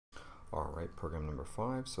Alright, program number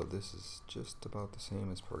 5, so this is just about the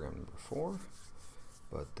same as program number 4,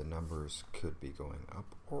 but the numbers could be going up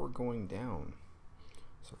or going down.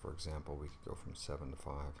 So for example, we could go from 7 to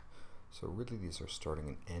 5. So really these are starting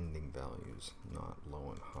and ending values, not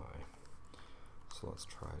low and high. So let's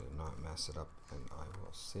try to not mess it up, and I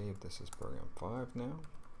will save this as program 5 now.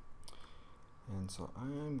 And so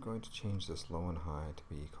I'm going to change this low and high to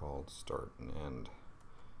be called start and end.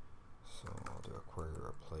 So I'll do a query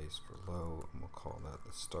replace for low, and we'll call that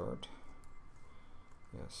the start.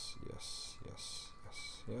 Yes, yes, yes,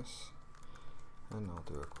 yes, yes. And I'll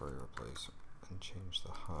do a query replace and change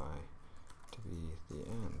the high to be the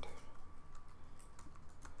end.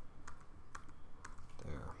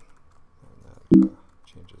 There. And that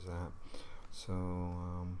changes that. So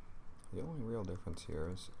the only real difference here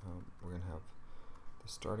is we're going to have the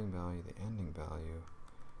starting value, the ending value,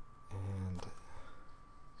 and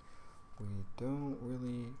we don't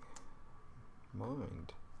really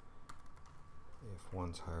mind if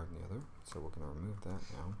one's higher than the other, so we're going to remove that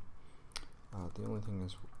now. The only thing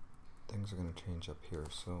is things are going to change up here,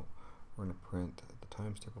 so we're going to print the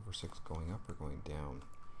times table for 6 going up or going down.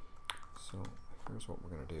 So here's what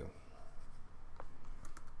we're going to do.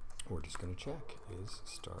 We're just going to check, is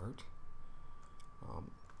start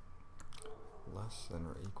less than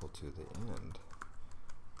or equal to the end?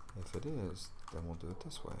 If it is, then we'll do it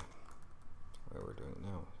this way. Right, we're doing it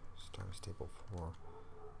now. Times table for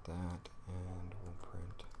that, and we'll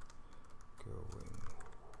print going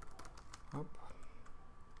up,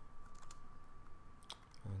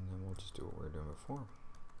 and then we'll just do what we were doing before,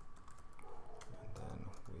 and then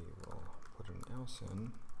we will put an else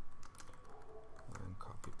in and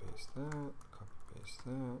copy paste that,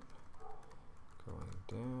 going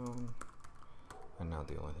down, and now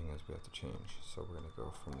the only thing is we have to change, so we're going to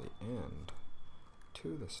go from the end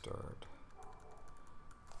to the start,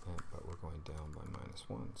 but we're going down by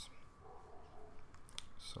 -1s.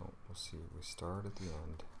 So we'll see, we start at the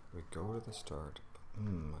end, we go to the start.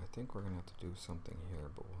 I think we're going to have to do something here,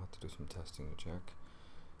 but we'll have to do some testing to check.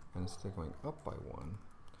 And instead of going up by 1,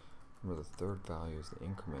 remember the third value is the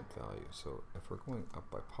increment value. So if we're going up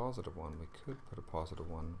by +1, we could put a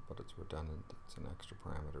 +1, but it's redundant. It's an extra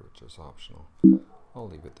parameter, which is optional. I'll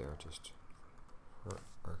leave it there just for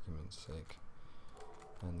argument's sake.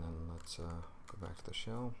 And then let's go back to the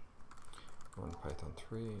shell, run Python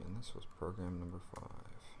 3, and this was program number 5.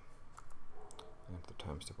 And if the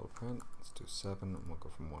times table to print, let's do 7, and we'll go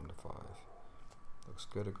from 1 to 5. Looks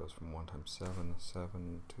good, it goes from 1 times 7,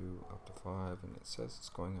 7 to up to 5, and it says it's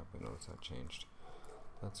going up. We notice that changed.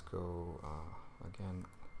 Let's go again,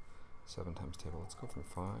 7 times table, let's go from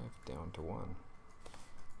 5 down to 1.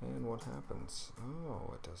 And what happens?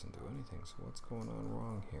 Oh, it doesn't do anything, so what's going on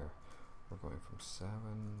wrong here? We're going from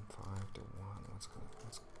 7, 5 to 1.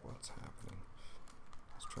 What's happening?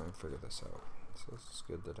 Let's try and figure this out. So it's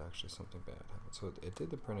good that actually something bad happened. So it did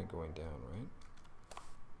the printing going down, right?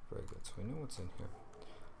 Very good. So we know what's in here.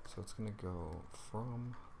 So it's going to go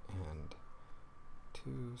from end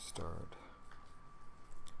to start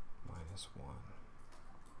 -1.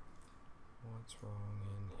 What's wrong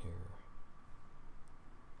in here?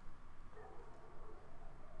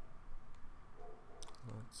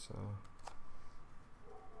 Let's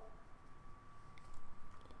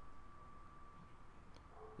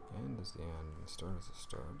the end is the end and the start is the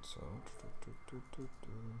start, so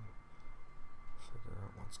figure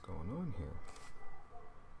out what's going on here.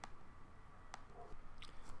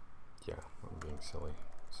 Yeah, I'm being silly.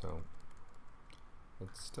 So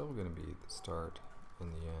it's still going to be the start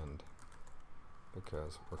and the end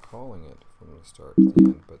because we're calling it from the start to the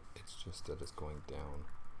end, but it's just that it's going down.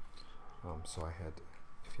 So I had,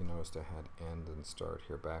 if you noticed, I had end and start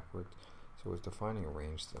here backwards, so it was defining a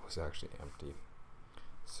range that was actually empty.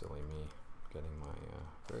 Silly me, getting my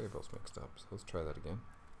variables mixed up. So let's try that again.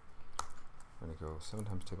 I'm going to go 7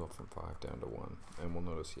 times table from 5 down to 1, and we'll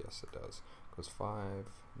notice, yes, it does. It goes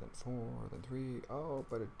 5, then 4, then 3. Oh,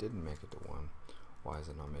 but it didn't make it to 1. Why is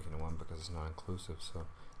it not making it 1? Because it's not inclusive, so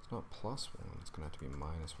it's not +1. It's going to have to be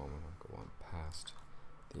 -1 when we go on past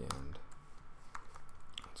the end.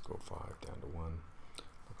 Let's go 5 down to 1.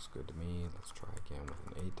 Looks good to me. Let's try again with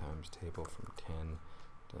an 8 times table from 10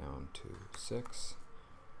 down to 6.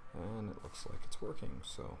 And it looks like it's working,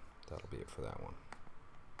 so that'll be it for that one.